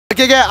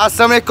Okay guys,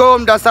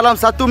 Assalamualaikum dan salam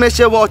satu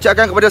Malaysia. Mau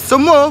ucapkan kepada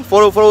semua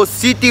follow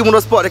City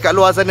Motorsport dekat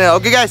luar sana.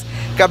 Okay guys,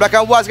 kat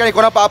belakang Waze sekarang ni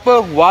kau nampak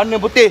apa?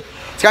 Warna putih.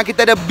 Sekarang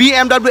kita ada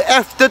BMW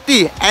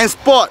F30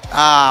 Msport.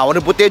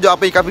 Warna putih je apa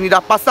yang company dah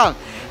pasang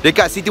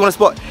dekat City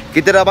Motorsport.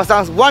 Kita dah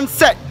pasang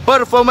Mon-Sat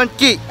Performance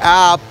Kit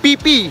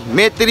PP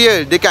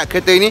material dekat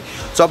kereta ini.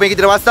 So apa yang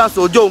kita dah pasang,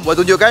 so jom buat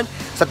tunjukkan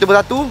satu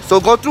persatu. So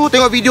go through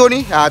tengok video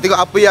ni, tengok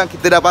apa yang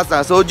kita dah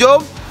pasang. So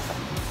jom.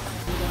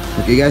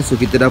 Okay guys, so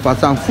kita dah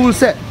pasang full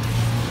set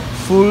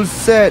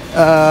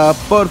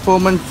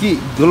performance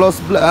kit gloss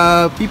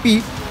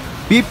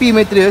PP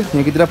material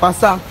yang kita dah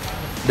pasang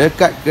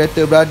dekat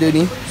kereta brother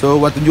ni.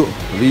 So buat tunjuk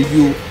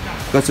review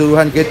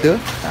keseluruhan kereta.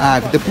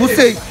 Kita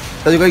pusing,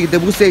 satu kali kita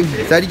pusing.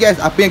 Tadi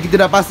guys, apa yang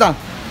kita dah pasang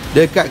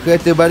dekat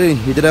kereta brother ni,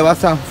 kita dah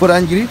pasang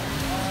front grille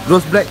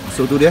gloss black.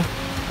 So tu dia,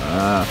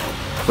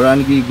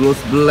 front grille gloss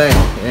black,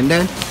 and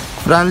then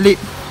front lid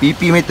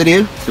PP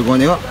material. So korang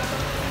tengok,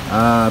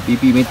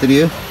 PP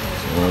material.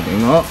 So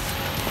tengok,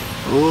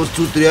 oh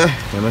tu dia,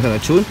 memang sangat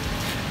cun.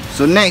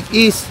 So next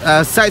is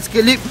side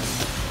skirt lip.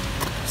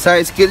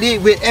 Side skirt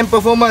lip with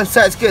Mperformance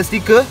side skirt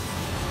sticker.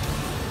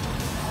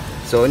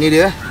 So ni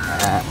dia,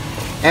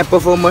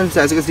 Mperformance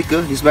side skirt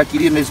sticker di sebelah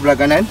kiri dan di sebelah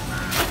kanan.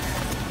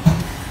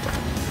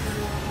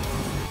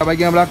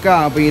 Bahagian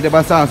belakang apa yang kita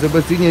pasang,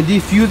 sepertinya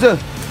diffuser,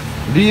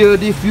 rear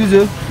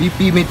diffuser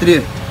PP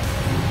material.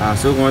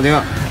 So korang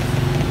tengok,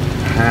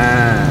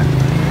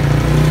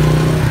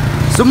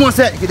 semua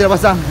set kita dah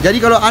pasang. Jadi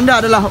kalau anda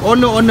adalah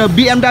owner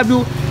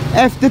BMW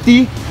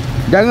F30,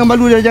 jangan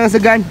malu dan jangan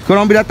segan,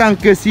 korang boleh datang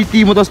ke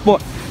City Motorsport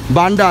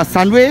Bandar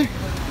Sunway.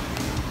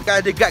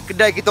 Dekat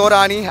kedai kita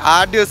orang ni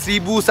ada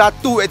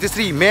 1001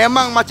 aksesori.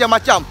 Memang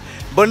macam-macam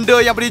benda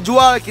yang boleh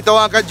jual, kita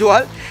orang akan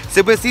jual.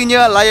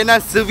 Semestinya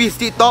layanan servis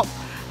tip-top,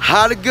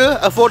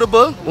 harga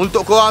affordable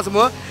untuk korang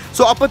semua.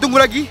 So apa tunggu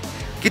lagi?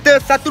 Kita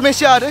satu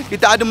Malaysia ada.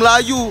 Kita ada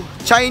Melayu,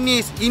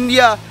 Chinese,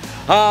 India,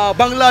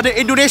 Bangla dan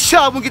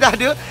Indonesia pun kita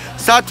ada.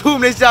 Satu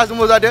Malaysia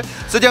semua ada.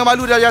 So jangan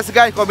malu dan jangan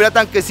segan, kau boleh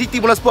datang ke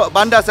City Motorsport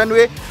Bandar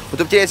Sunway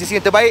untuk mencari aksesori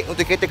yang terbaik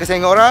untuk kereta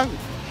kesayangan orang.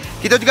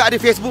 Kita juga ada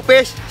Facebook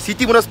page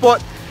City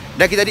Motorsport,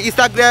 dan kita ada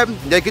Instagram,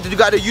 dan kita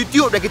juga ada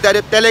YouTube, dan kita ada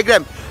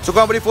Telegram. So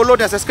korang boleh follow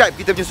dan subscribe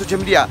kita punya social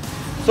media.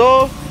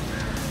 So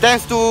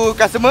thanks to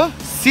customer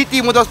City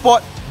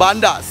Motorsport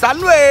Bandar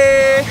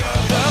Sunway.